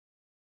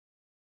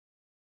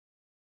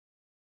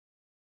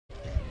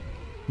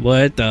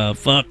What the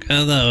fuck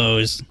are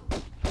those?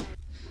 Oh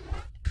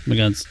my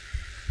god.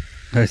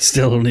 I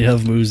still only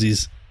have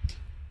Moozies.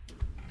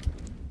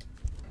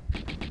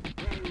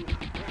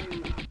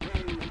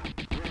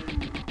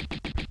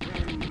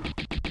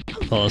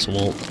 Oh, that's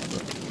Walt.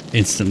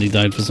 Instantly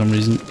died for some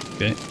reason.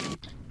 Okay.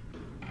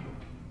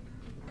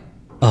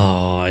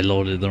 Oh, I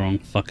loaded the wrong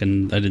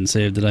fucking... I didn't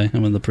save, did I?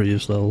 I'm in the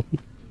previous level.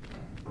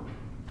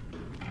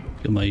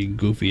 Look at my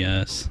goofy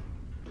ass.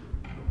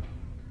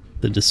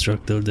 The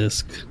Destructo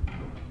disc.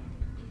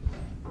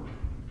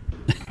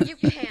 You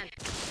can't.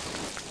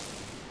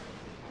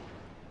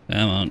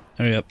 Come on,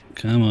 hurry up,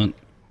 come on.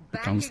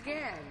 Back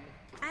again.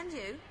 And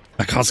you?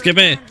 I can't skip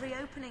it!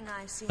 Reopening,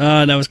 I see.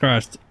 Ah, that was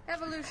crashed.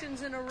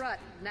 Evolution's in a rut.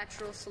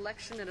 Natural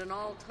selection at an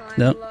all-time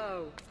Nope.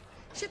 low.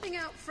 Shipping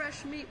out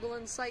fresh meat will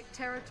incite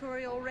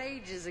territorial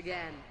rages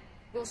again.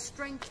 Will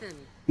strengthen.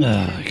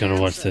 I gotta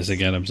watch this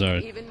again, I'm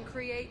sorry. Even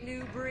create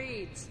new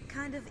breeds.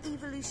 Kind of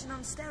evolution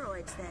on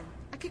steroids, then.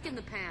 A kick in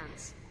the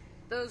pants.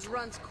 Those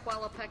runts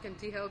Qualopec and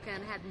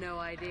Tehocan had no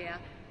idea.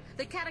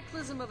 The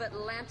cataclysm of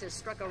Atlantis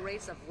struck a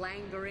race of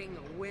languoring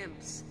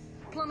wimps.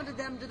 Plummeted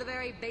them to the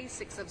very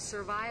basics of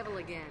survival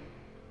again.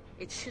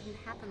 It shouldn't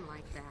happen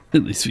like that.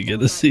 At least we get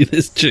to see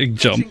this chick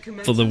jump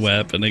for the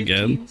weapon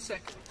again.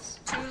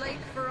 Too late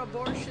for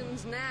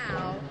abortions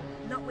now.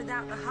 Not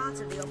without the heart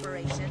of the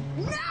operation.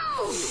 No!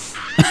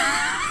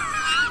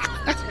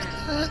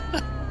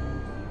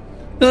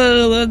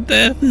 Oh, that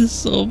death is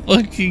so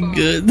fucking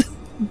good.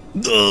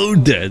 Oh,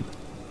 dead.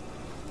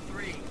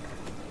 3,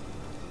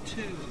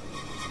 2,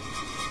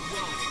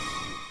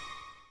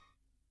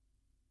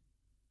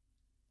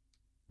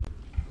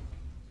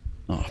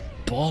 1. Oh,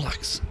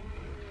 bollocks.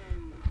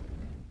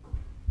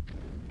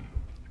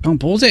 Can't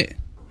pause it.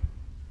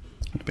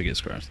 The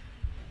biggest grass.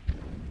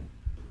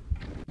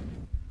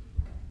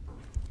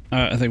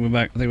 Alright, I think we're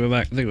back. I think we're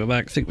back. I think we're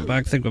back. I think we're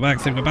back. I think we're back.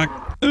 I think we're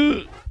back.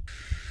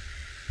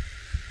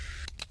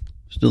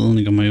 Still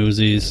only got my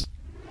Uzis.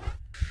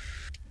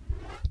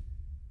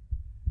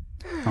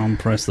 Can't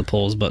press the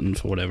pause button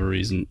for whatever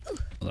reason. Oh,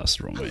 that's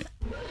the wrong way.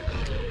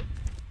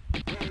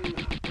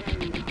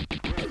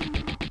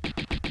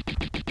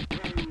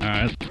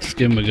 Alright, just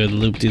give him a good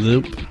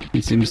loop-de-loop.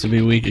 He seems to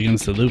be weak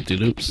against the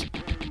loop-de-loops.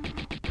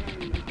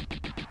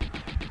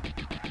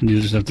 You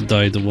just have to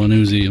die to one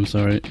Uzi, I'm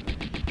sorry.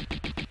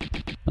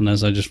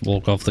 Unless I just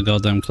walk off the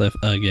goddamn cliff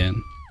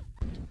again.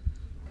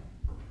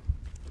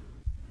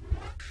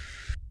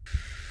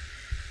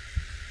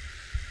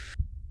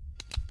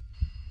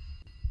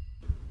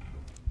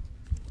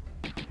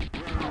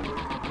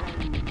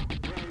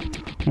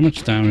 How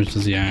much damage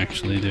does he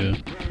actually do?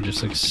 He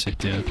just like sit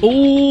there.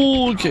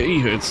 Oh, okay, he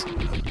hurts.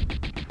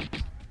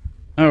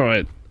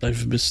 Alright,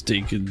 I've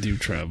mistaken you,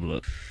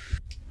 traveler.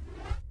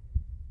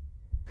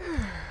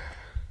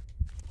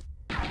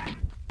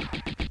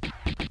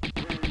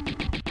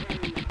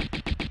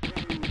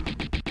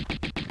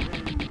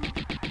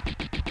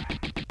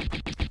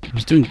 I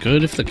was doing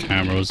good if the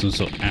camera wasn't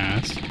so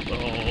ass.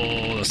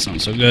 Oh, that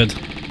sounds so good.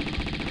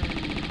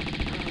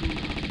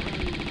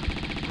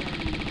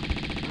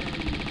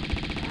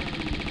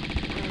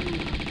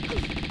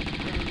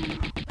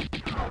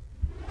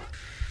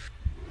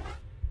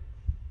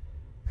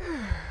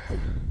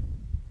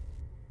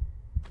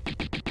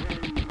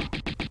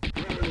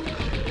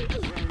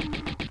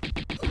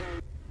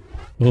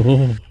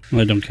 Oh,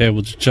 I don't care,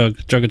 we'll just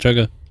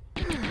chugga.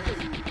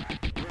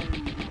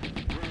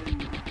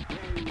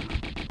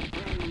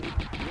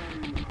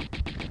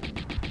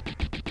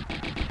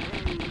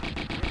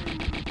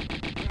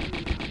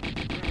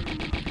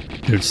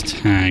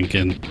 It's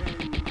tanking.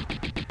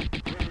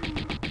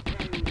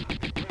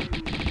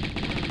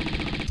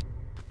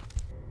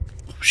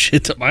 Oh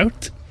shit, I'm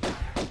out.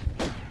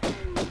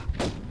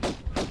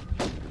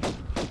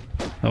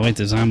 Oh wait,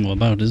 there's ammo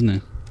about, isn't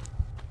it?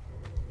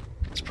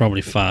 It's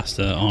probably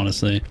faster,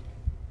 honestly.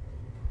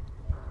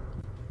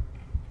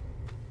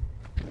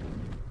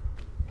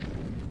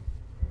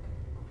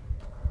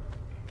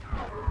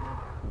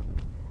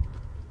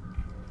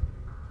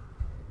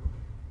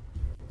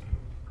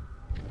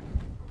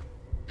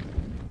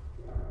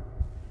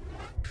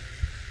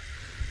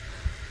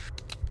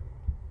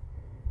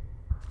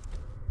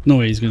 No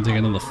way he's gonna take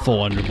another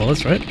 400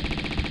 bullets, right?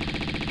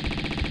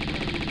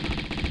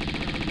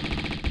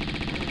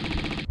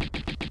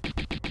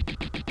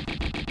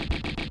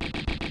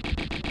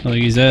 I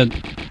think he's dead.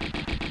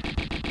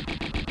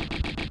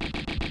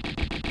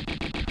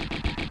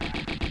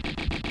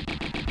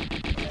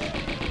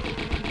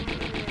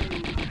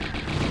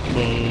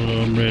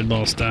 Boom, red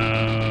boss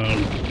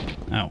down.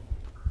 Ow.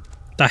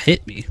 That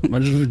hit me. I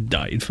just would have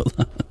died for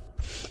that.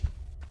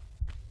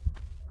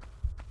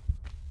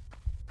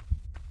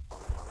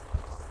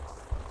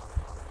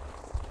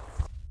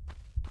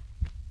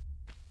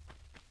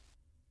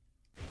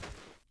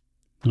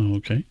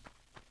 Okay.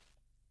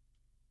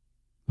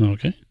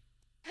 Okay.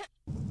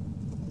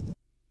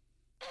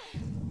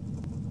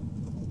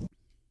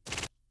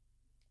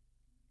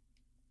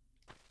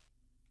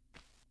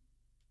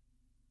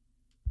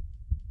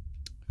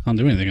 Can't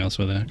do anything else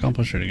with it. I can't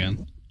push it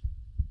again.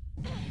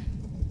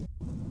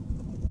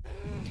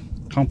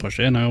 Can't push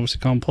it, and I obviously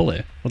can't pull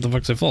it. What the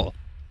fuck's it for?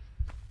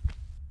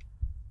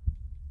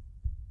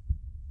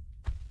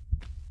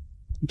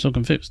 I'm so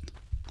confused.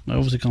 I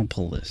obviously can't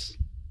pull this.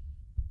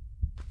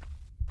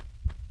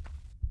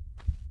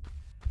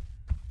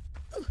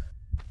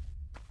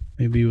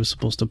 Maybe you were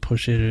supposed to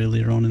push it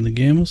earlier on in the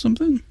game or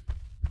something?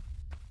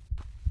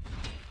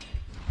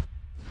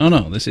 Oh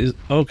no, this is...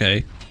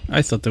 okay.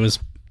 I thought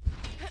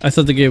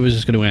the game was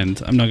just going to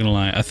end. I'm not going to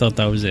lie. I thought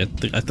that was it.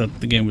 I thought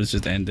the game was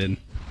just ending.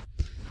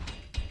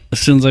 As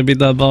soon as I beat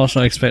that boss,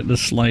 I expect to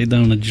slide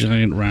down a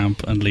giant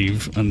ramp and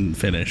leave and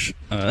finish.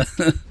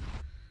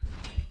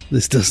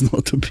 This does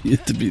not appear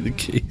to be the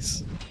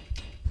case.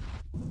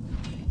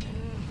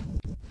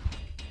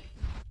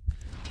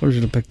 I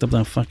should have picked up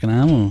that fucking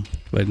ammo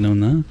if I'd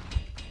known that.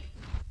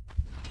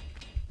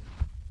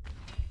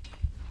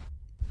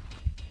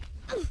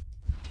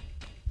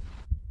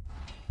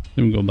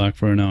 Let me go back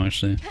for her now,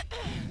 actually.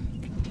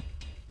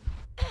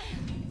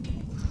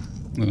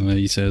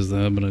 He says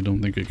that, but I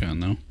don't think I can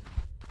now.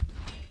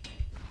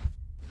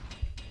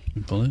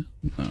 Can I pull it?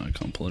 No, I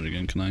can't pull it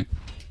again, can I?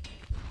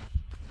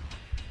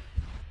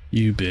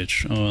 You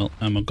bitch. Oh well,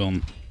 ammo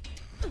gone.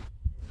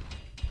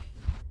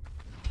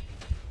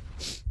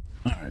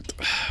 Alright.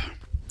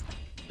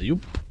 Yup.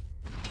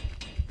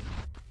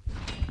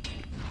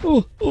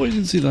 Oh, I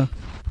didn't see that.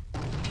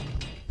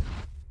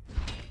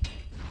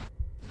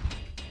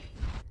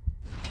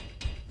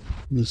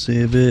 To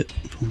save it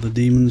before the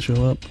demons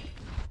show up.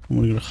 I've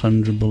only got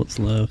 100 bullets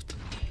left.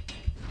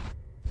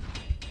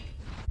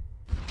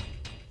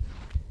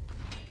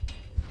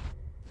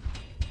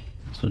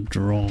 It's a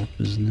drop,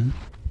 isn't it?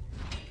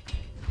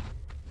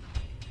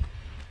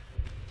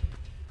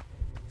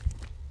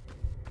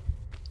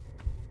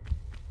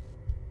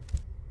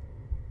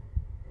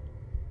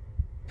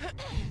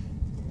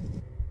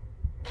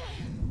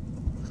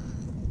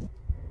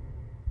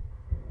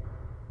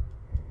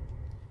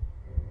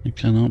 I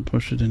cannot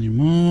push it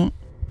anymore.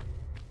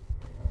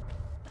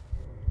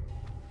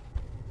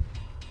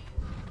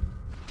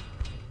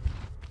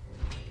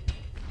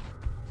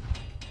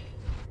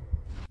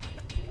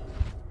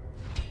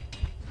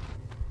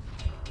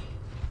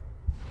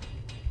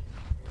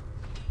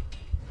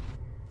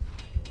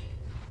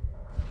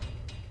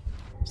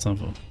 What's that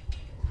for?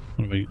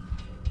 What do we...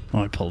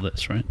 oh, I pull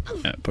this, right?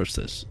 Yeah, push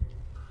this.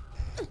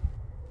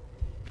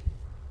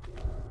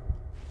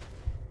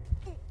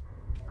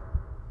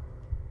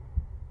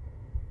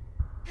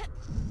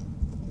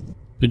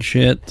 Good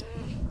shit.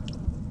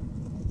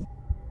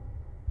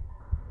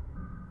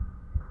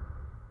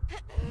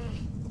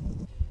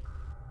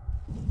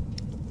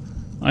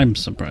 I'm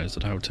surprised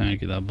at how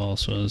tanky that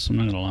boss was. I'm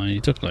not gonna lie. He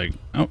took like...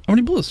 how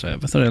many bullets do I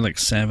have? I thought I had like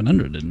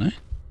 700, didn't I?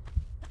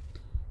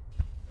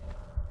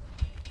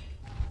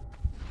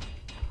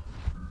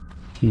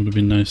 Would have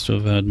been nice to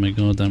have had my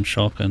goddamn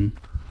shotgun.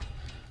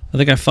 I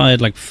think I fired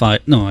like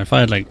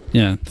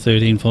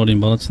 13, 14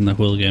 bullets in the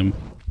whole game.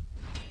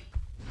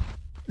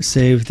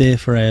 Saved it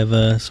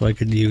forever so I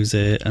could use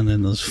it, and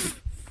then those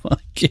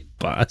fucking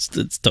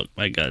bastards took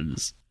my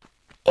guns.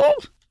 Oh!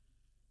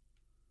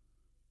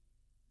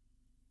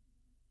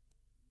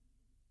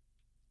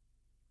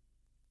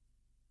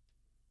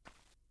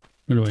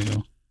 Where do I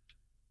go?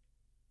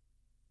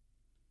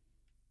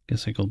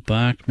 Guess I go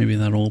back. Maybe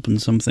that'll open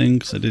something,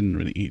 because I didn't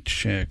really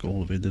check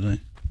all of it, did I?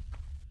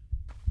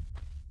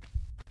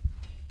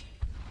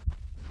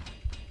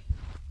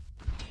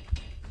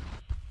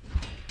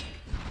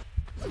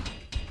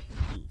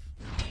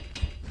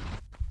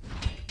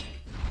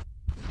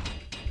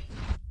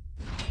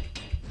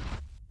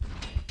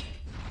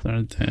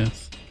 Third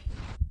death.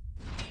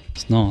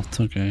 It's not,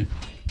 okay.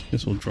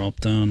 Guess we'll drop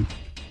down.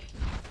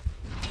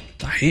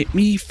 That hit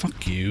me?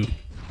 Fuck you.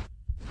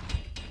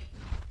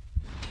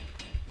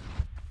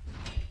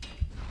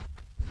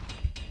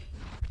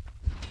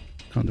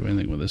 Can't do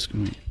anything with this,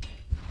 can we?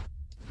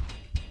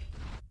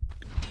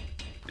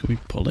 Can we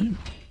pull it?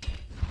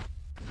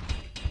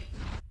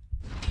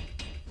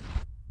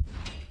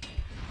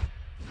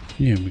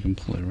 Yeah, we can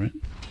pull it, right?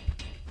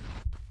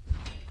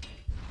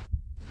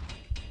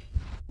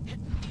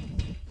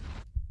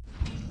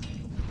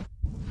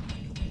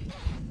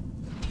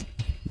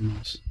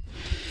 Nice.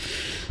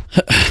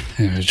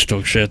 Yeah, I just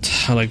talk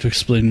shit. I like to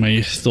explain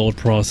my thought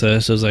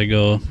process as I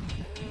go.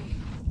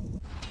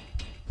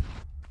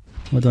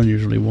 I don't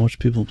usually watch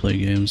people play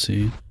games,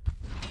 see?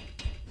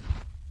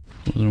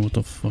 I don't know what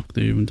the fuck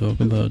they even talk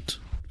about.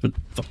 But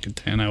fucking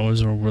 10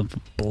 hours or however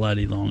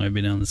bloody long I've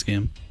been on this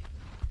game.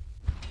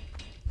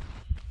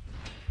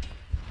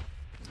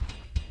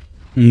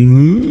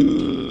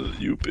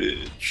 You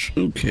bitch.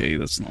 Okay,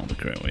 that's not the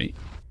correct way.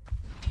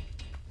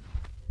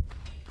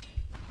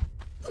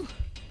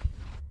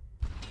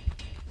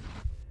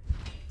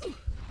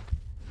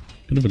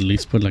 Could have at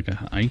least put like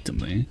an item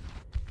there.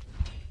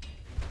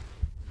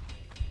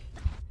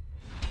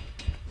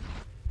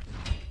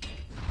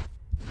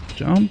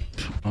 Jump.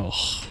 Oh,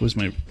 where's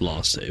my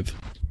last save?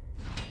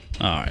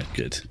 Alright,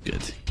 good,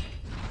 good.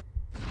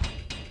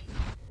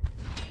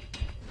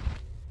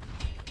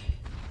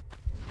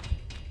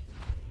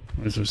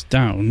 As I was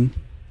down,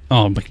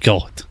 Oh my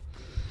god.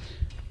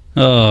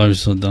 Oh, I'm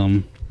so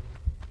dumb.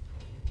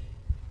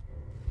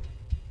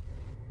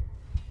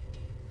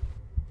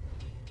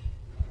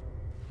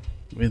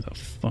 Where the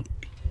fuck?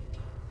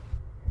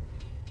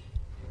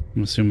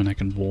 I'm assuming I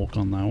can walk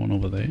on that one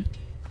over there.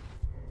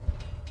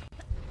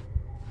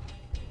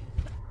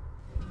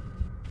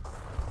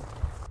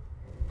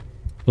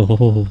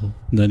 Oh,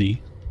 nutty.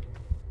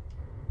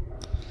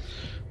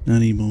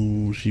 Nutty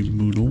moosey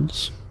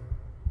moodles.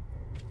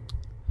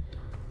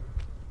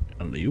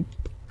 Alley-oop.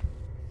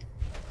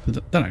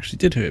 That actually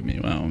did hurt me.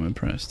 Wow, I'm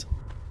impressed.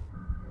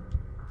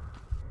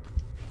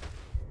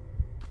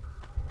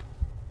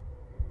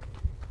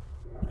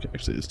 Okay,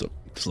 actually, stop.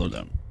 Slow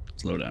down.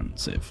 Slow down.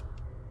 Save.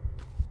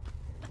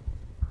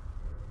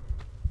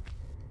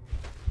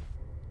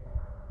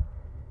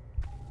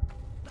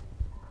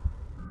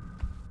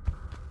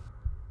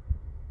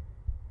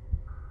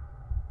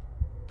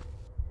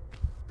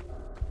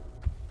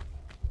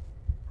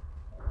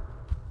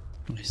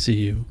 I see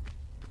you.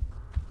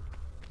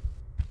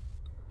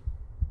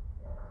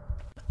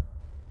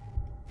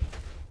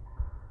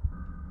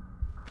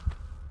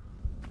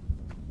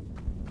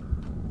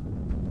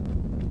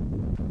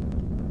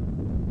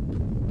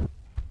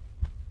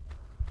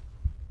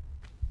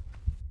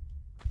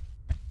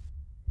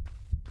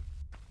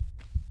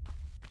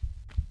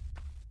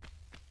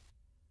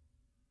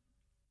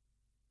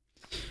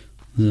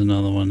 There's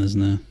another one,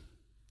 isn't there?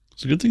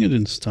 It's a good thing I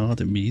didn't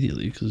start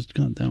immediately, because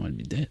goddamn, I'd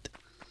be dead.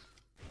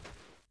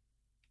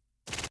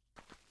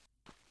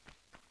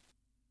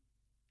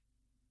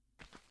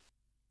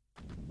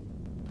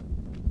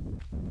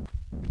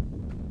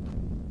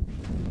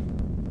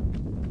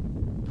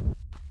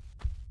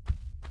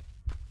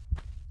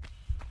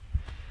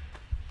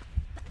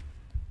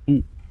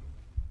 Ooh.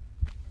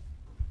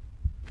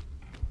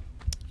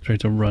 Try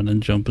to run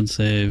and jump and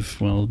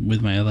save, well,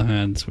 with my other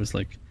hand, so it's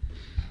like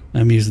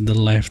I'm using the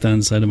left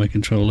hand side of my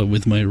controller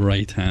with my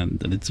right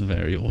hand, and it's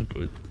very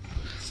awkward.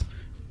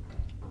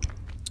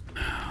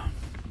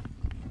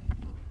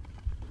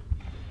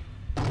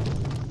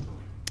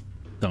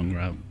 Don't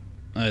grab.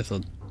 I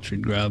thought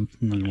she'd grab,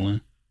 I'm not gonna lie.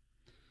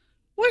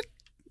 What?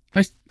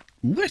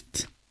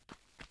 What?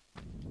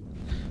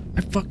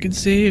 I fucking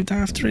saved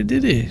after I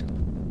did it.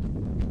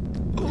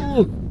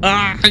 Oh!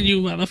 Ah,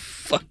 you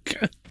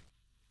motherfucker!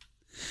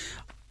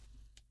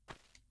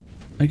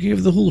 I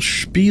gave the whole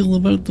spiel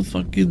about the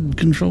fucking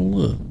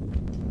controller.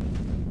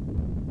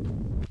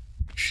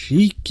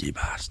 Cheeky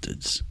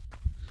bastards.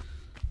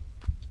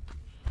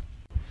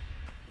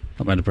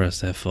 I might have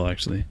pressed F4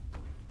 actually.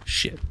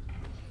 Shit.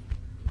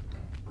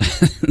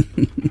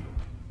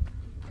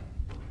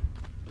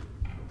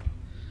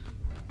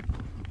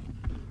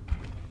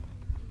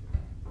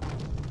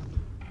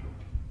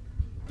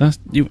 That's,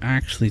 you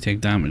actually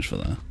take damage for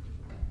that.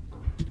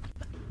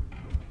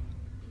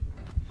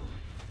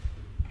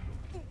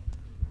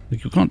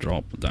 Like, you can't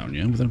drop it down,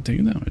 yeah, without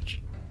taking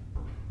damage.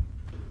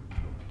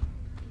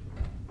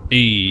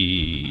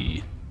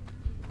 Hey,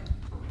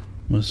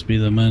 must be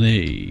the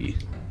money.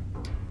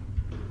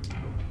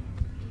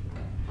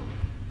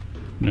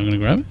 You're not gonna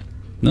grab it?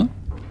 No?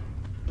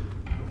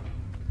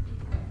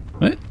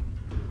 What?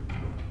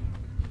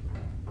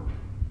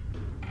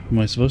 Am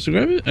I supposed to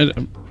grab it?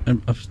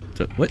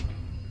 What?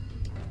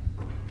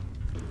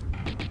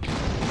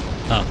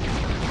 Oh.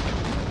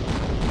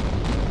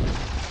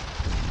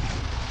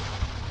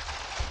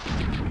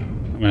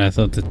 I mean, I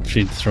thought that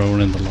she'd throw it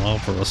in the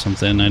lava or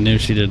something. I knew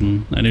she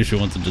didn't. I knew she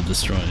wanted to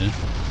destroy it.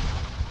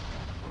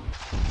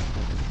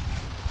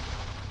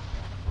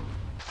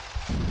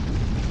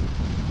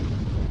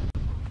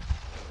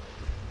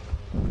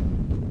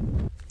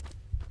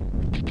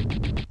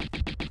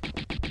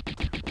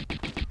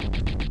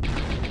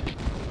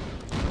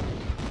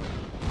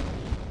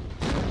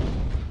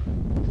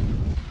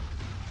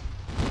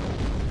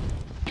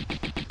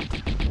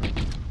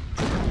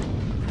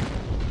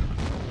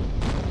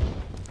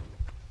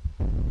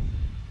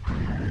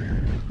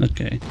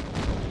 Okay.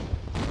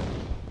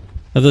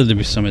 I thought there'd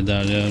be something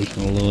down there.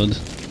 Oh lord.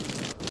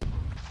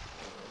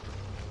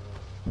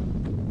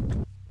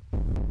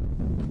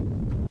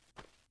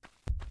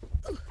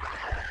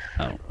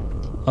 Oh.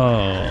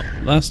 Oh,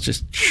 that's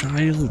just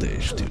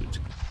childish, dude.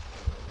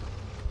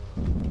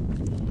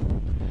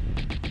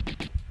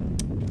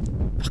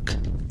 Fuck.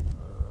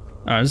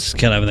 Alright, let's just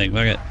kill everything.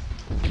 Fuck it.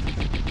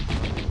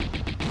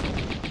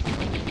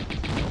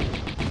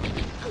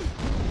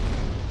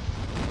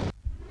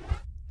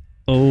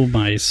 Oh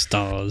my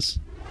stars.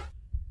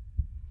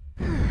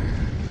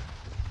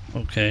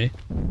 Okay.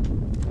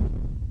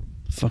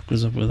 The fuck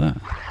was up with that?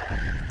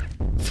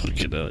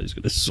 Fucking hell, he's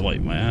gonna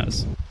swipe my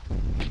ass.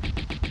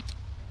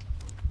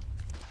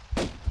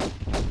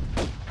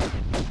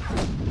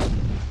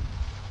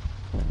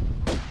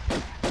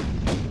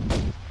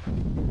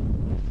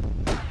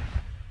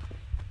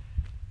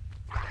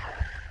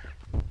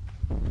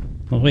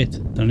 Oh wait,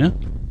 down here?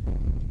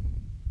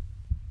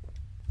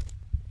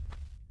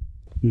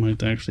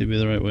 Might actually be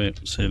the right way.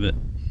 Save it.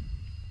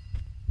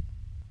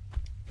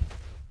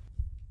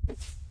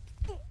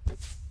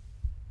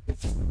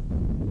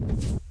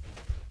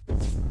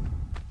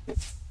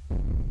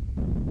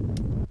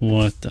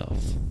 What the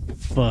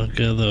fuck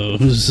are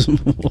those?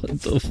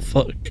 What the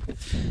fuck?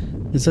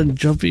 Is that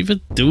jump even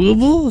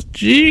doable?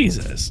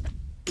 Jesus.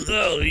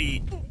 Oh,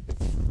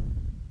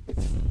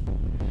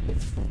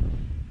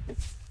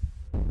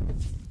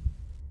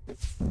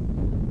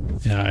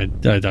 yeah, I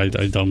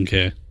don't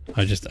care.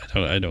 I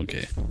don't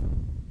care.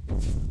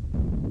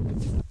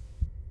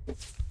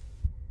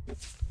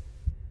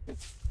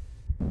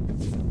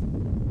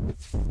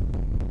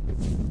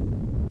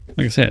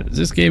 Like I said, is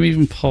this game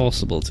even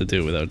possible to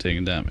do without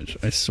taking damage?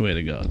 I swear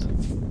to God.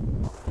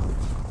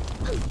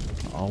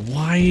 Oh,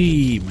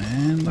 why,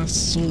 man? That's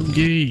so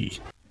gay.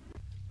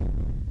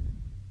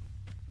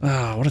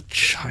 Ah, what a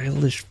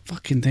childish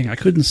fucking thing. I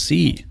couldn't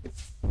see.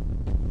 I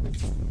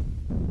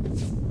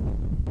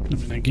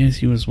mean, I guess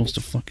he was supposed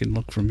to fucking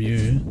look from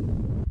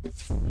you.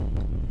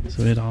 It's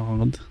a bit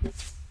odd.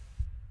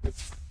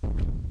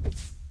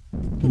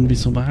 Wouldn't be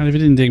so bad if it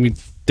didn't take me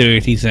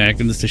 30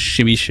 seconds to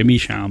shimmy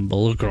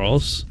shamble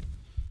across.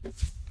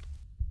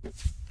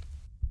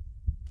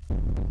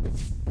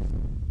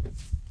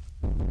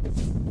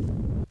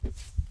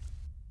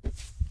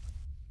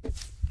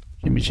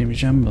 Shimmy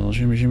shamble,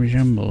 shimmy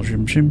shamble,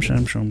 shim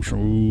sham sham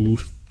shoo.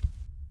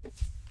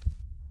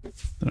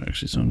 That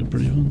actually sounded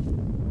pretty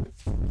fun.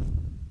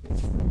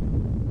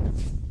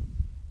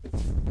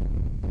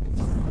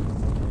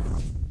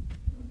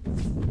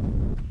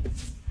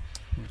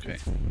 Okay.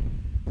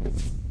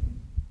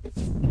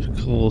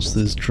 Of course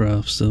there's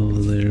drafts over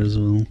there as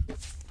well.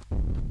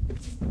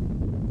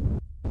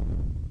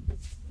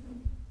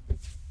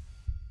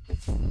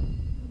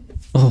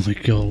 Oh my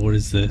god, what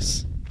is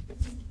this?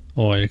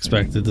 Oh, I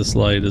expected to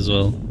slide as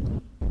well.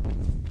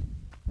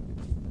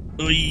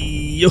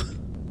 Is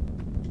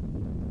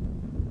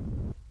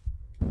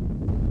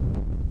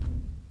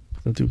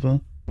that too far?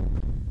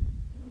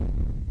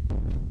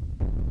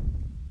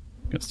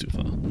 That's too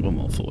far. One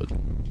more forward.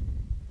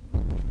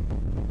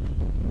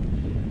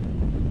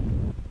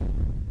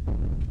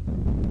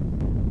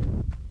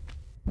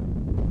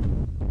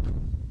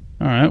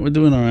 Alright, we're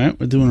doing alright.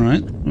 We're doing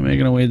alright. We're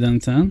making our way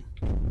downtown.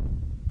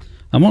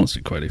 I'm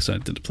honestly quite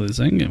excited to play this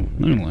endgame,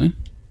 not gonna lie.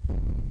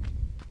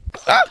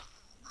 Ah!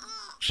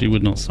 She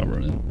would not stop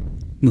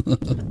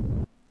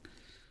running.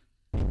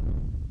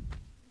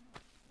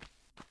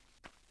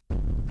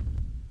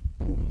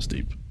 Oh, that's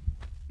deep.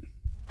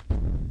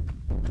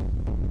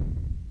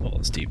 Oh,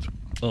 that's deep.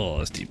 Oh,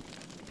 that's deep.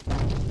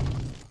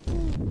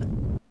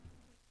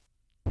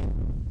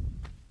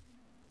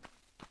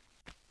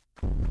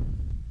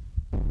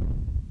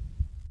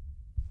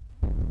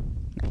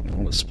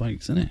 All the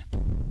spikes, isn't it?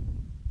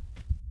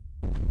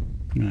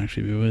 Might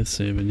actually be worth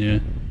saving, yeah.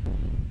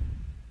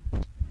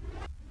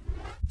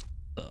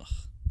 Ugh.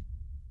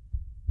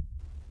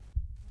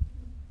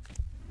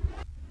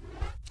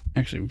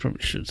 Actually, we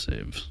probably should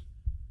save.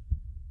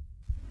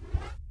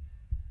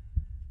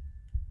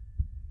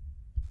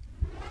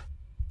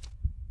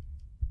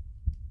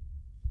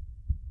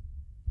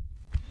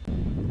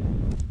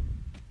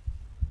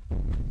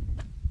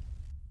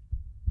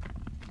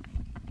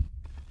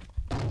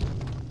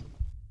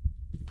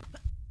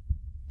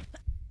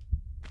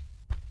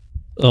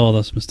 Oh,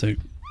 that's a mistake.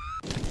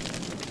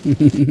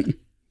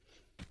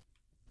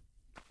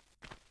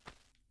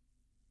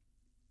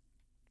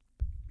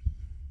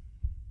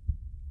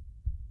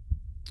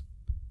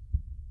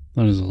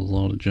 That is a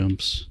lot of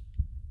jumps.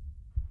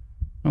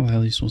 How the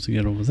hell are you supposed to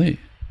get over there?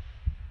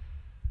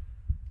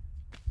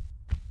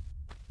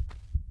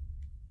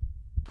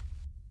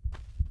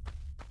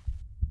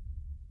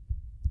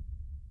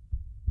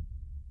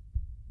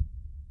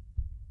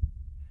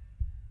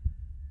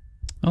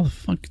 How the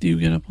fuck do you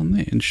get up on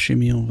there and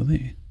shimmy over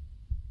there?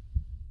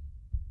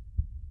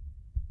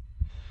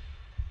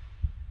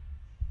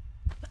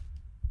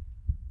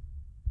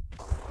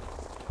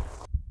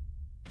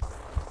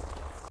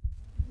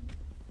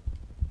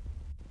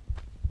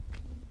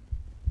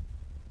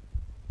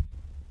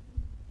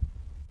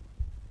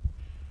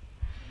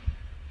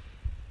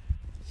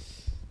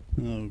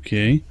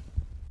 Okay.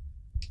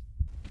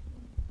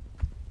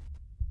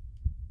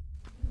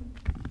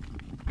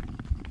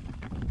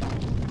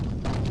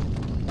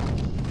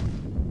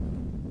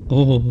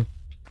 Oh.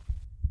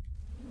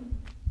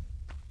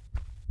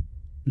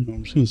 No,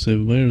 I'm just gonna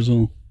save it there as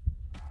well.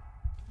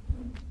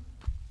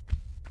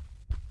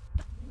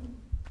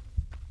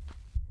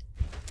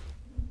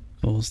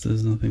 Of course,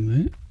 there's nothing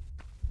there.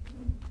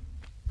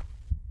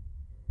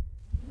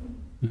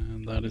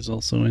 And that is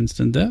also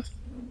instant death.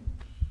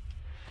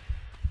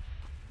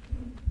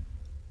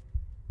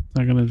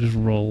 They're gonna just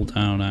roll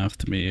down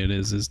after me, it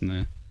is, isn't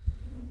it?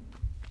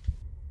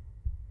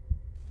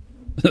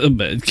 A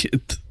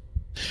medkit.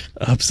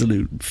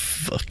 Absolute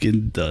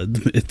fucking dud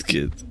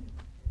medkit.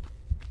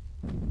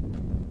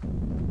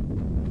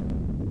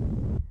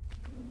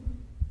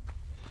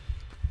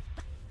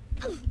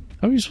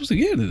 How are you supposed to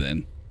get it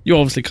then? You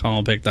obviously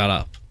can't pick that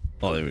up.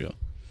 Oh, there we go.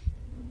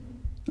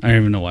 I don't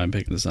even know why I'm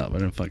picking this up. I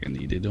don't fucking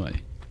need it, do I?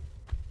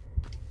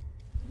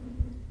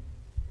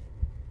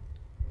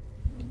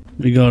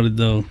 We got it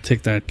though.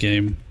 Take that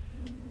game.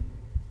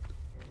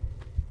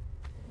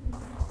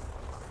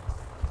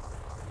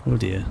 Oh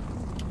dear.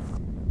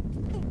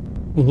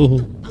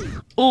 Oh,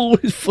 oh,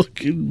 it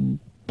fucking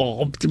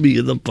bombed me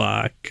in the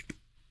back.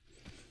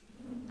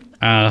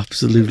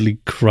 Absolutely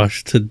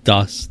crushed to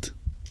dust.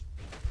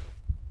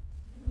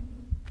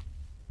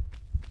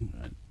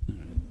 Alright,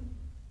 alright.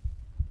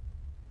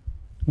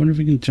 I wonder if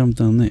we can jump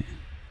down there.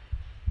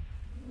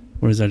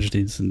 Or is that just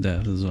instant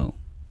death as well?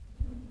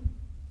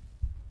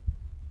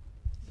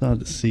 It's hard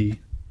to see.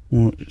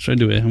 Well, should I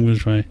do it? I'm gonna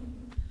try.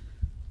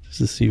 Just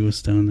to see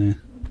what's down there.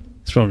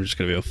 It's probably just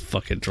gonna be a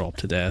fucking drop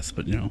to death,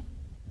 but you know.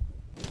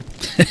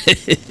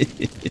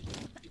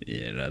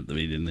 Yeah, that'd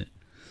be, didn't it?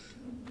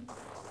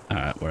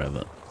 Alright,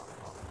 wherever.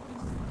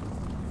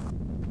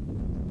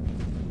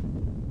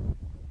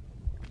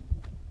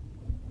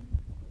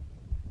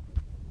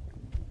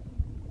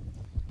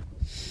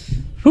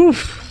 Whew.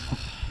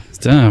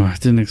 Damn, I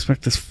didn't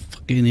expect this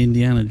fucking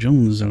Indiana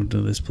Jones out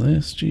of this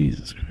place.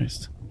 Jesus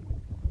Christ.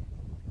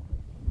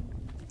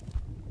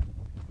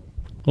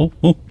 Oh,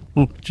 oh,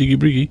 oh, jiggy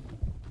briggy.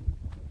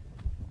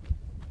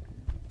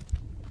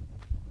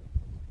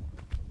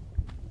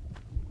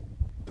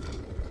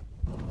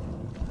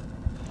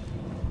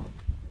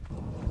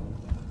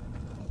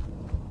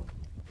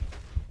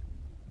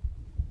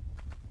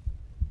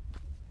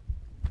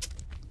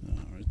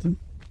 Alright then.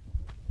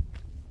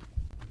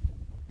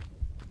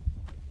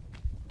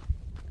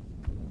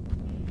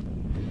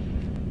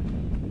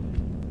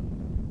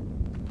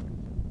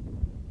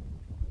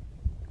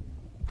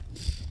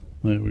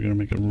 Wait, we're gonna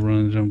make a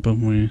run jump up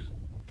we.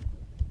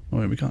 Oh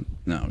wait, we can't.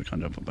 No, we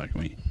can't jump up back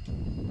we.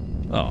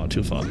 Oh,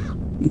 too far.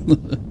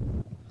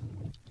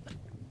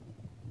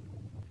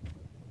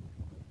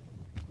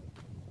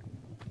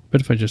 But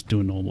if I just do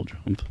a normal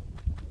jump.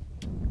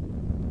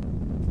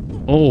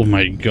 Oh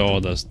my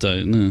god, that's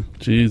tight. No,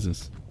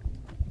 Jesus.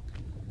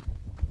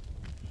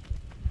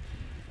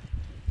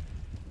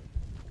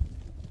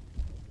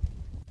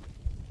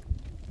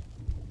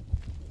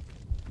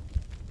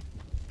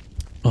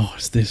 Oh,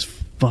 it's this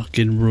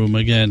fucking room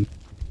again.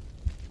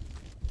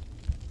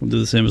 We'll do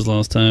the same as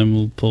last time.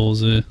 We'll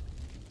pause it.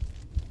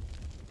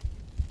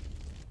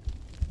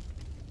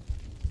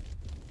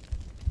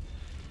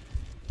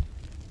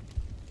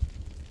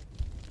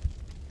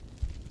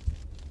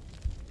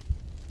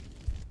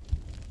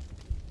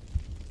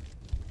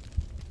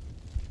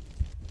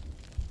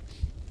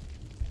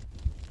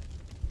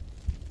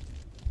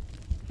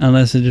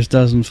 Unless it just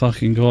doesn't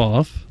fucking go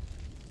off.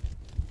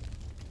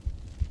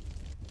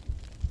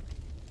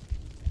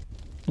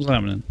 What's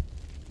happening?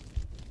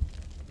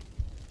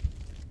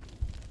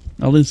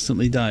 I'll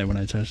instantly die when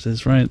I touch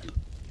this, right?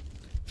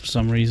 For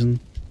some reason.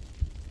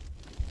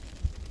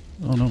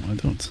 Oh no, I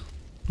don't.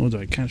 Oh, do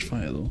I catch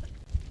fire though?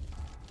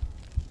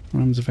 What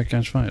happens if I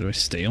catch fire? Do I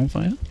stay on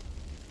fire?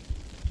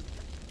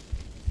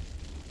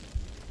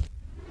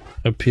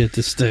 I appear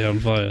to stay on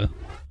fire.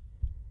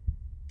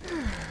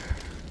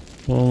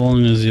 How long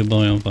is your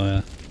boy on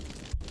fire?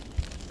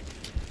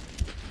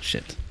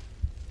 Shit.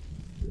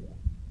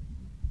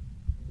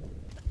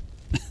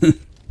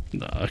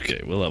 No, okay,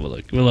 we'll have a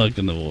look. We'll look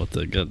in the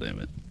water, god damn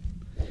it.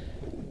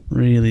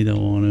 Really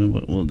don't want to,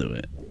 but we'll do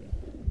it.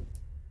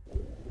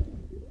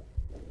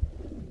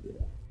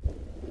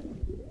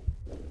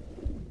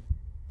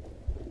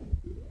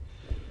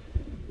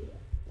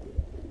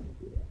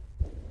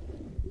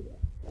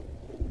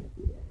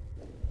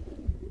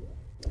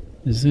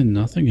 Is there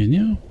nothing in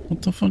you?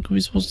 What the fuck are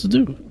we supposed to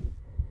do?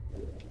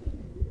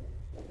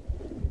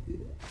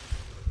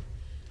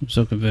 I'm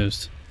so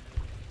confused.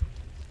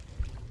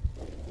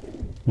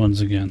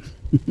 Once again.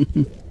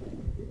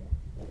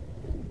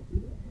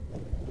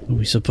 Are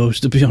we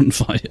supposed to be on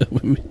fire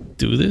when we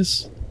do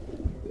this?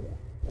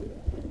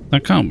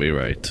 That can't be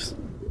right.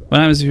 What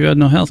happens if you had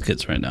no health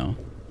kits right now?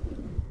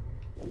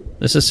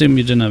 Let's assume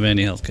you didn't have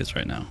any health kits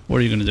right now. What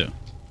are you gonna do?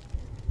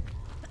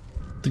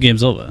 The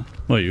game's over.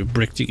 What, you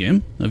bricked your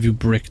game? Have you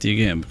bricked your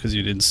game because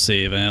you didn't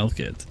save a health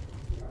kit?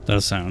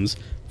 That sounds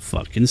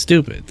fucking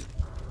stupid.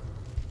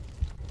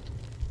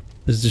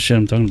 This is the shit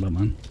I'm talking about,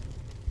 man.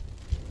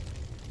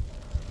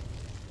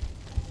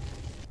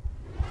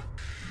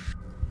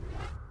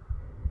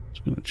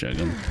 Just gonna check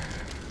him.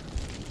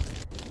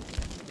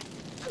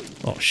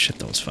 Oh shit,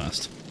 that was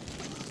fast.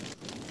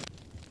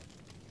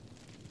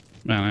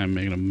 Man, I'm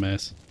making a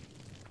mess.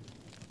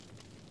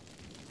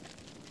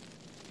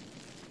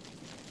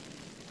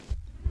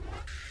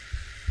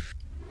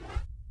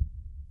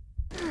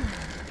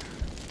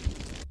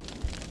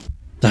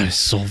 That is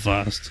so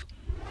fast.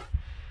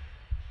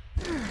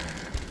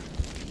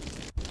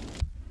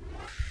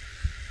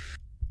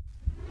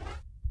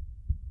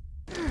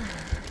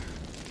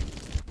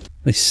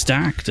 They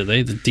stack, do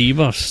they? The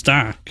debuffs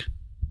stack.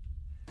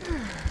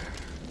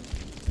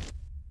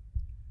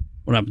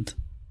 What happened?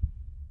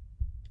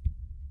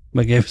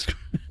 My game was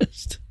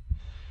crashed.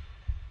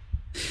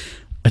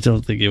 I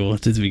don't think it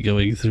wanted to be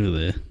going through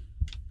there.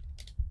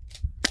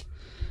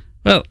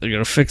 Well, I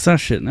gotta fix that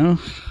shit now.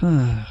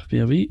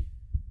 BRB.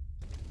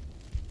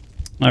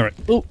 Alright.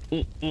 Oh,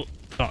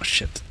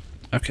 shit.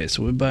 Okay,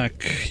 so we're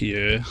back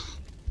here.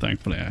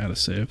 Thankfully I had a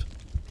save.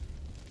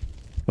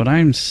 But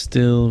I'm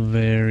still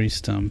very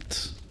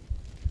stumped.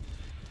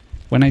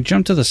 When I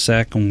jumped to the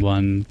second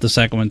one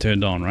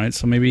turned on, right?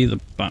 So maybe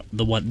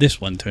this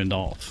one turned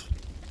off.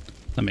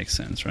 That makes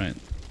sense, right?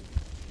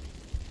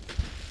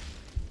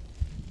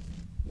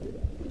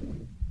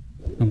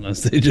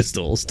 Unless they just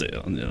all stay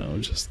on, you know,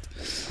 just...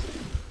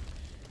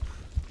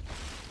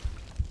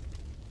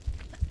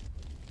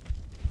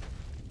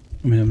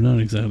 I mean, I'm not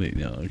exactly...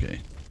 Yeah,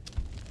 okay.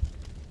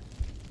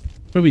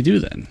 What do we do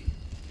then?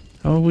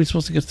 How are we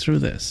supposed to get through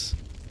this?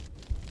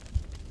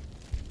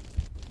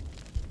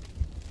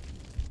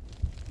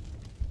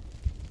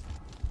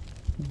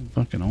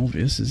 Fucking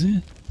obvious, is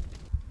it?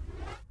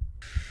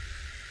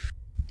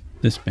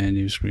 This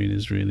menu screen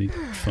is really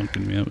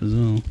fucking me up as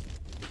well.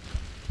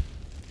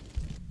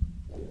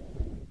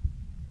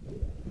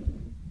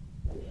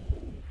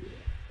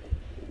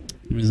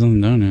 There's nothing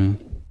down now.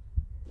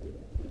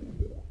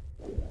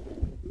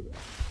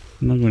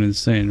 I'm not going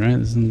insane, right?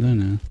 There's nothing down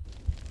now.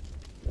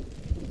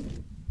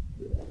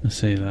 I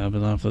say that,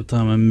 but half the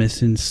time I'm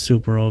missing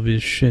super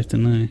obvious shit,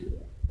 and I.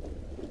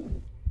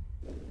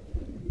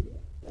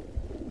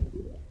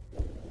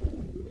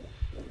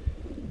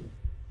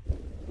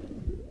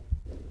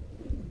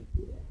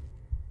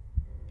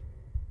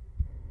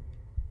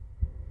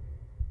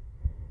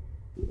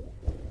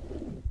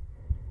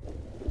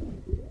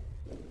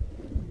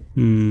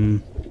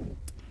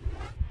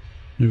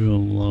 Maybe we'll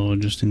lower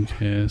just in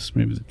case.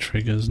 Maybe the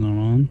trigger's not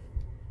on.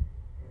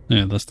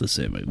 Yeah, that's the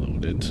same I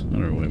loaded. I don't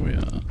know where we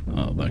are.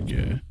 Oh, back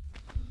here.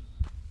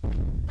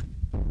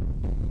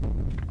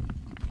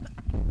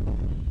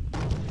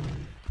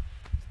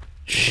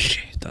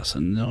 Shit, that's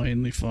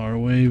annoyingly far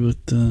away, but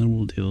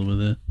we'll deal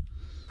with it.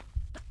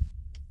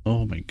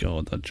 Oh my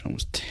god, that jump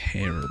was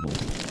terrible.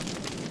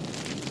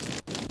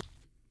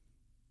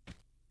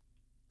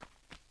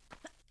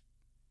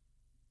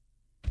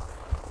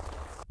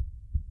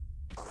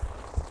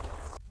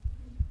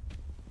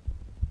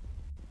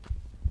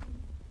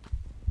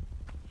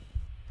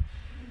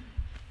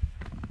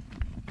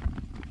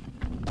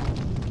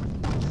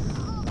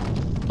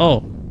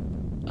 Oh,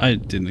 I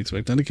didn't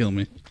expect that to kill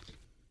me.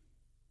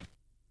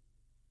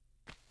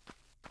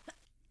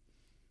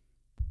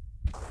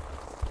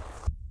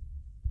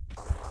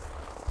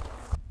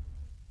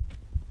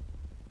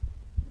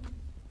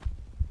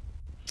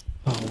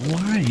 Oh,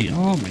 why?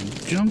 Oh, my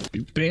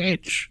jumpy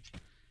bitch.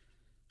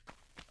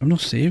 I'm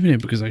not saving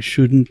it because I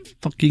shouldn't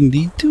fucking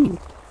need to.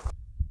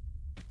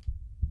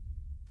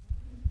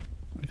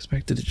 I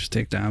expected to just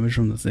take damage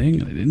from the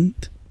thing and I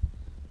didn't.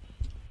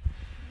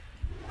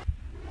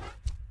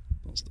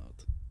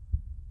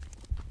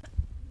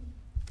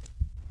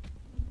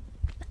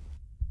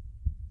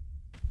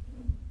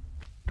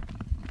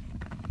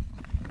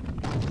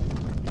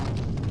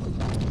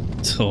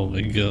 Oh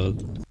my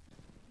god.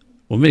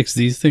 What makes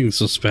these things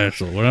so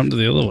special? What happened to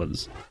the other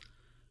ones?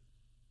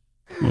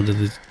 Or did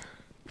they...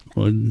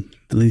 Or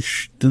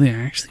do they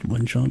actually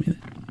one-shot me?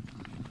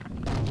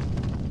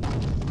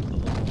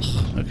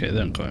 Okay, they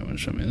don't quite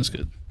one-shot me, that's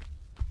good.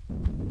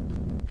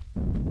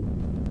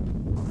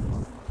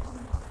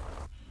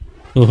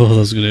 Oh,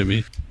 that's gonna hit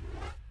me.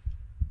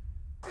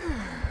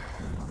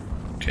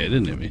 Okay, it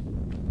didn't hit me.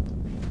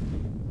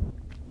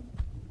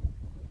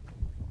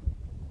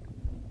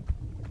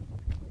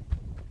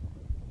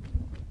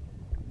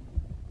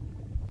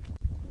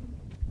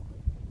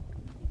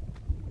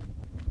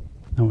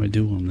 How do I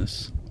do on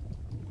this?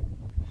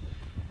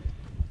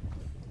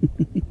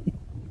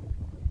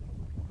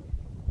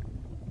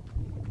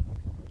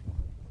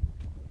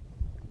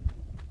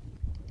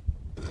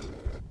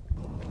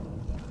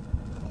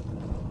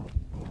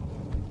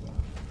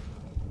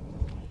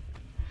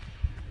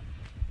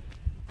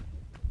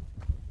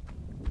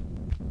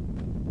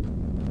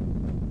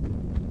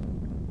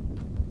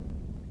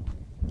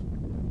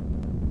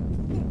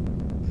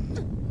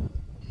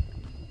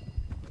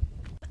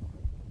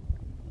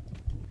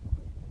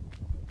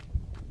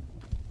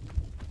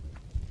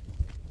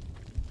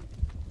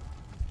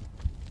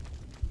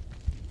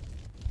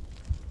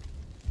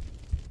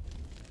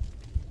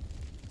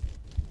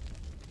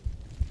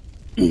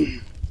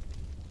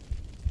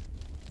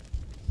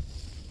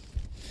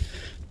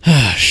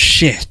 Ah,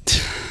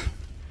 shit.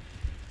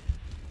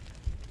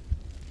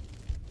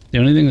 The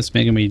only thing that's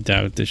making me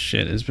doubt this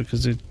shit is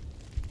because it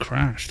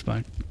crashed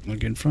back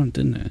like in front,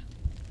 didn't it?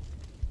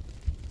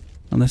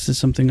 Unless there's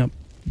something up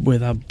where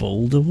that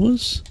boulder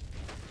was?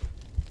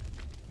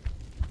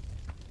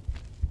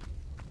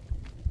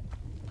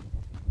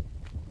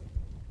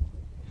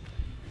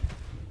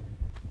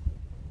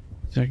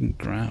 So I can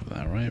grab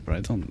that, right? But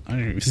I don't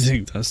even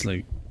think that's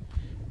like...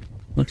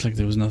 Looked like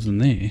there was nothing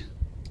there.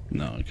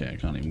 No, okay, I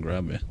can't even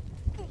grab it.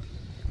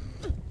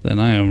 Then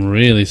I am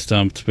really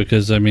stumped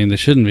because, I mean, there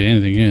shouldn't be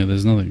anything here.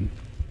 There's nothing.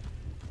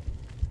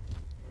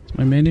 Is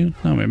my menu?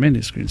 No, my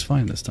menu screen's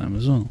fine this time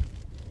as well.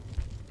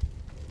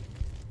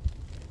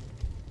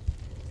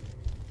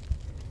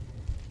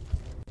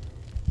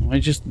 Am I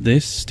just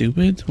this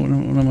stupid? What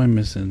am I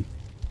missing?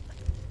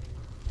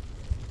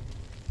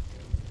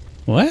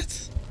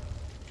 What?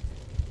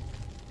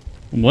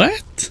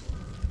 What?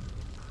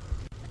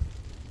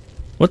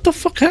 What the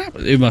fuck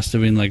happened? It must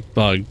have been like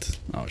bugged.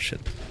 Oh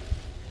shit.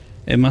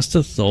 It must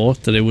have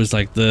thought that it was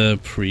like the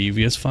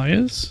previous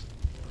fires.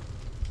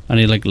 And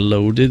it like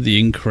loaded the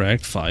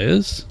incorrect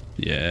fires.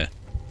 Yeah.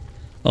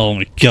 Oh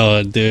my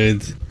god,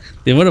 dude.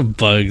 The amount of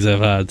bugs I've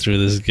had through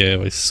this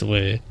game, I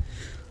swear.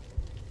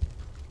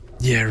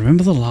 Yeah,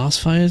 remember the last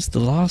fires?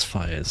 The last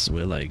fires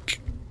were like...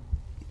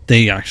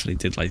 They actually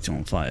did light you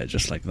on fire,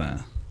 just like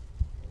that.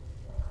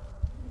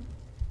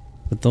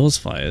 But those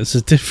fires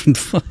are different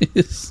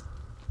fires.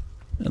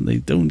 And they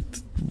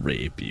don't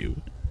rape you.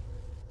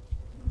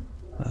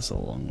 That's a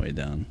long way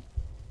down.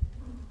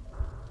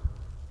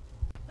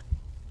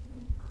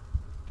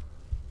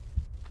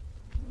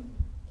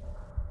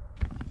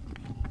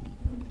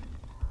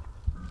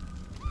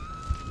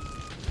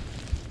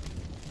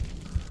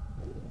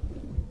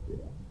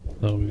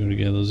 Oh, we're gonna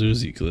get those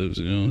Uzi clips,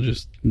 you know,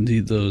 just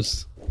need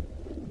those.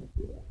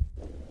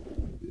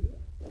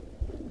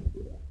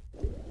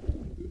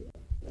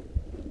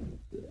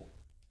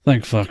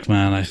 Thank fuck,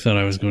 man, I thought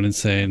I was going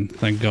insane.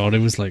 Thank god it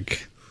was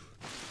like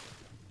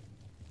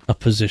a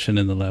position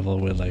in the level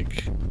where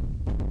like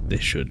there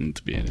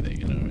shouldn't be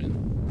anything, you know what I mean?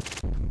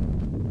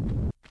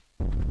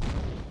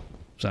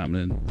 What's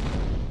happening?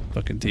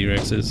 Fucking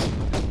T-Rexes.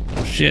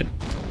 Oh shit.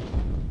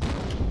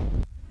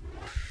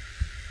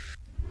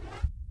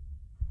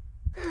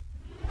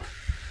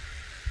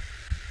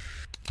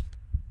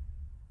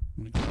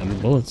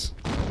 100 bullets.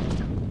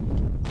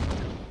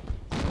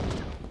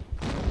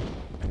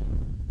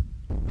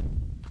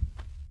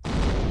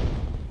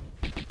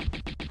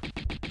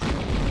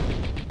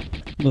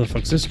 Where the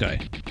fuck's this guy?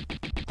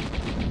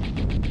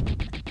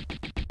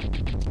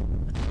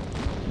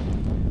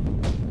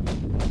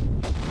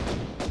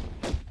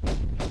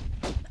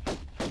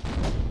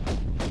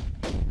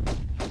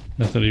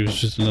 I thought he was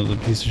just another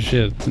piece of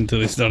shit until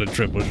he started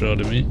triple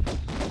shotting me.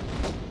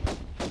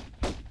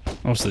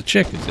 Oh, it's the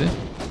chick, is it?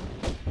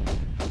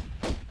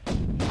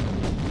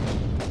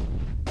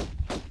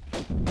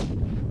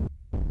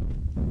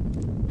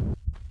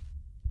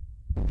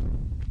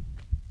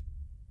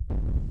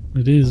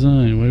 It is,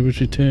 why would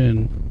she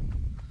turn?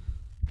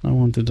 I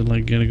wanted to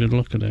like get a good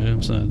look at her,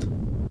 I'm sad.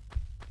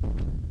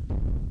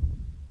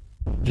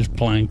 Just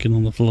planking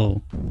on the floor.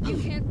 You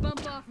can't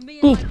bump off me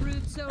and my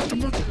brood so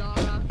easy,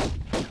 Lara.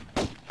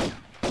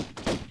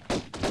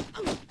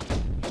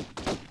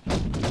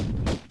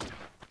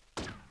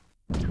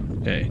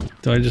 Okay,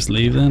 do I just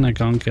leave then? I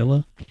can't kill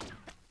her?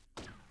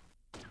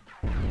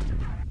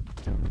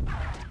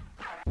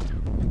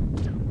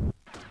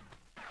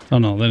 Oh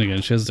no, then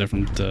again, she has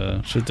different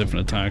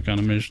attack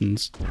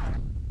animations.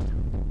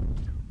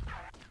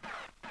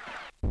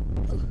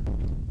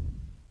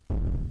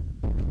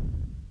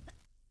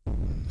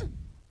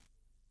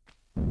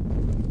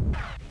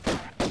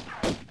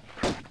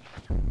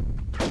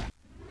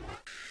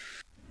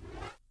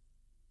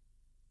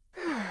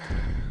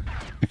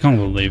 I can't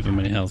believe how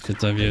many health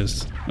kits I've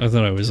used. I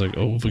thought I was like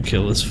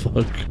overkill as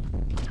fuck.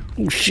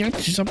 Oh shit,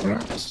 she's up her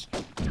ass.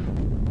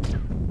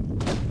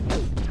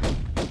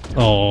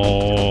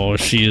 Oh,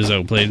 she has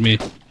outplayed me.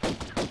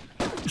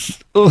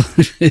 Oh,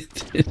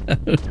 it did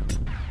out.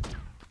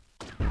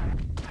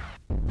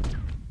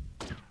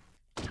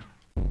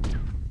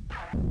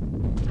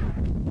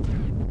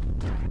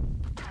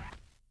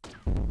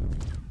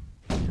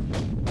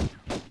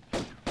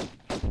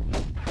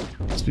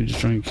 Must we just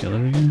try and kill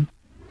her again?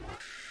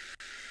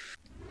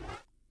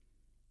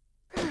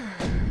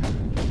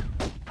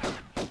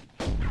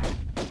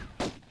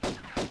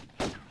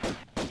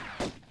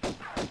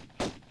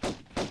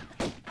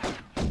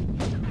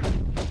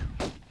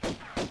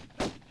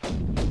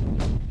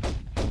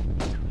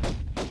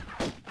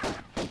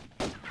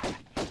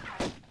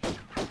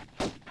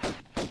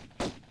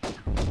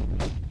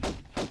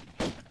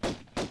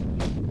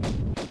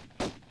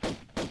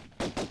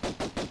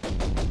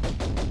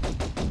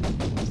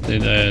 Stay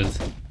dead.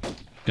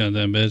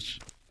 Goddamn bitch.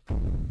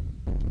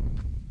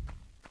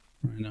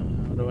 Right now,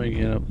 how do I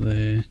get up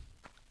there?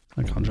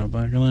 I can't jump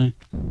back, can I?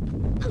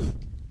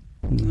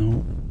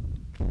 No.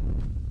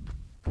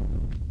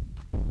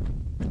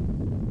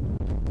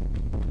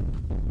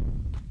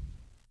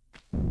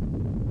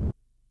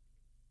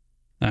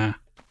 Ah.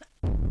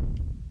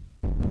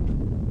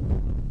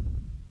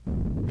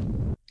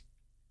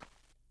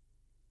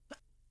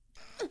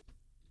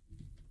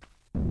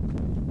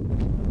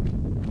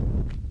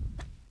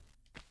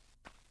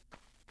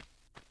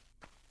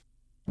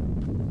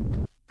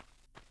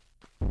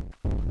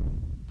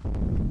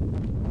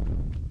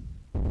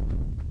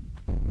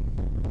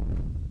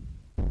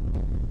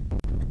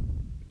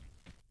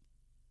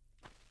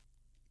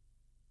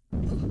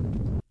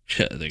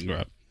 Shit, I didn't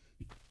grab.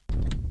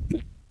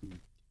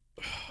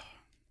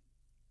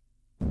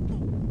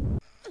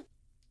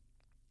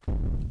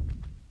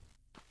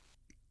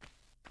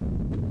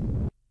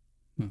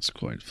 That's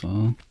quite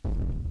far.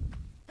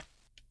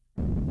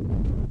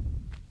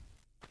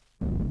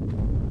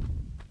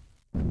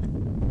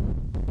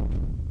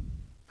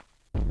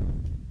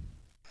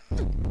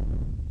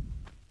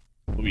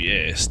 Oh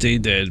yeah, stay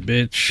dead,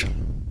 bitch.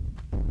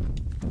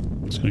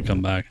 Let's gonna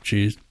come back.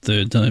 Jeez,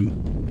 third time.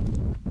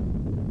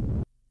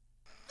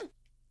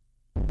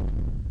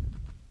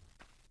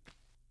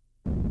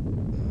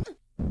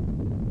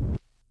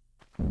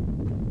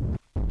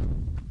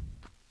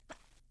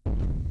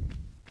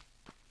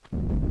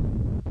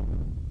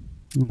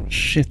 Oh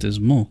shit, there's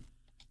more.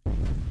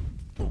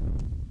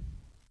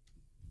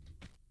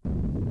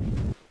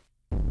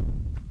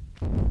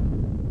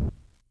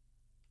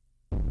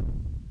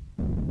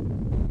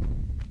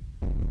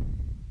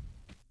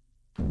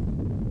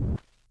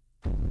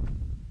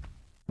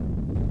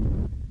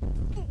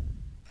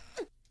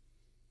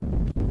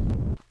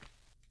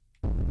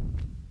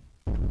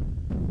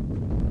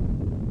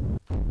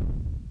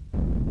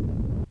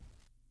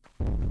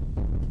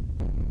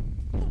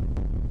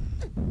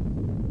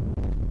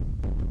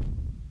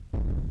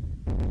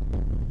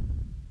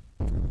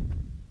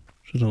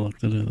 Should have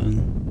looked at it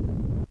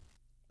then.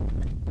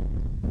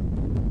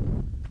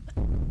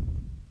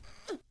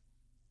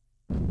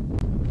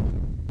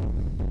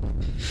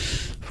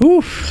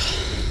 Whew.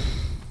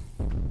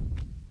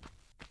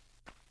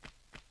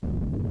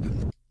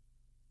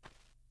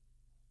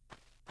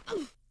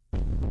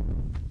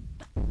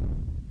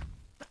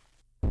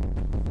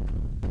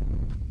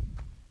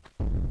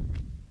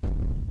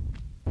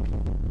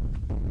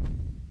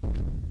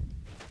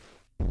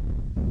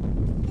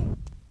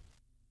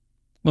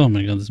 Oh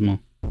my god, there's more.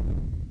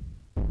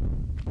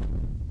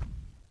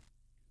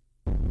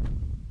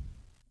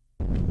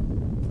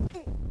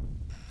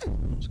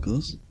 That was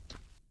close.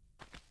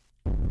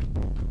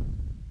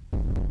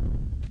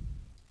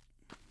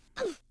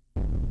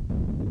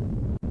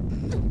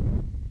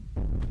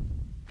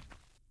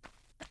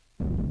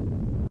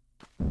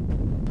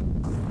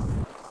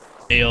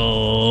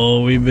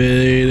 Yo, we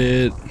made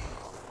it.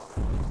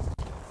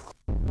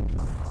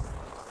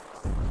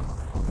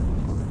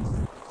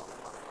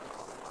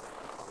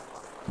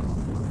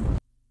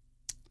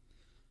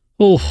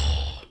 Oh,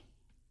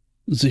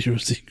 0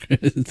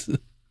 secrets. Is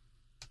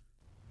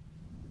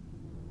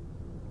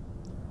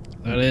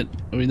that it?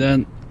 Are we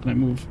done? Can I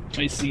move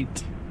my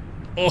seat?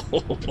 Oh,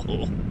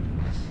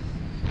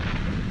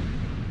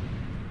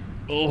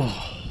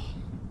 oh,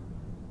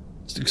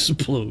 it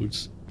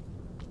explodes.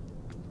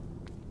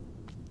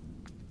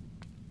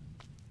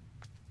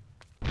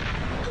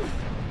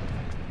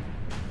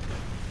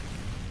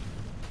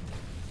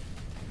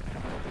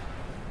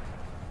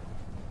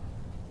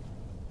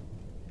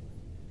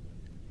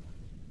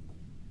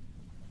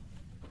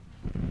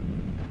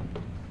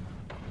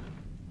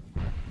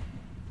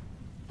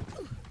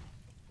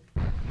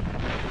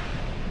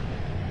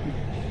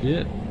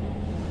 Yeah.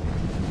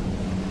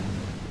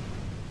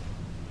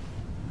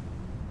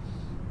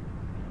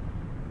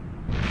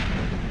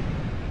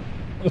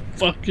 I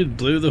fucking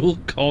blew the whole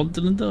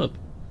continent up.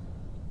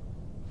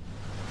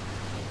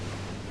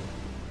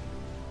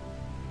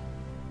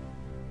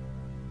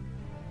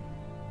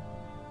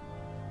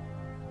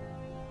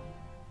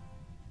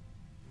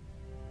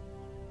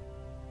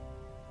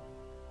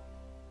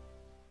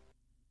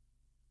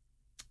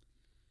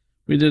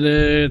 We did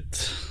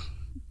it.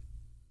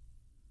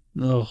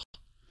 Oh.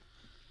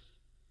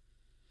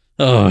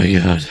 Oh my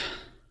god.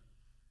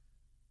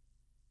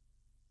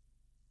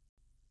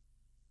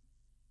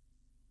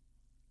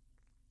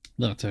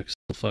 That took so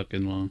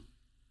fucking long.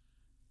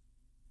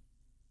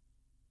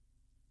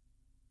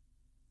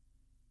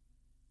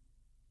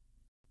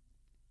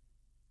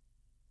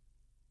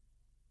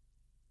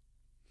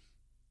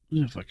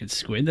 Oh, fucking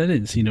squid. I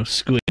didn't see no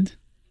squid.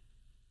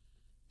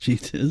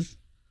 Jesus.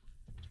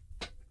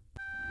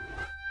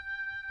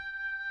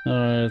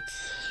 Alright.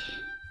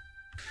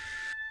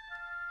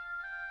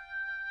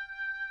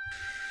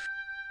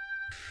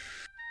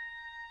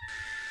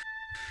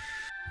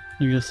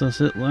 I guess that's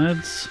it,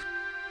 lads.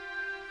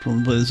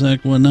 Probably play the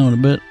second one now in a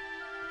bit.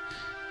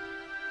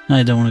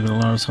 I don't want to go to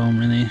Lara's home,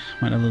 really.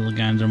 Might have a little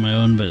gander on my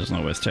own, but it's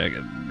not worth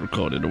taking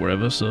recorded or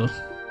whatever, so.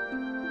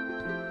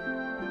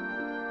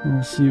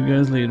 I'll see you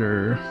guys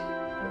later.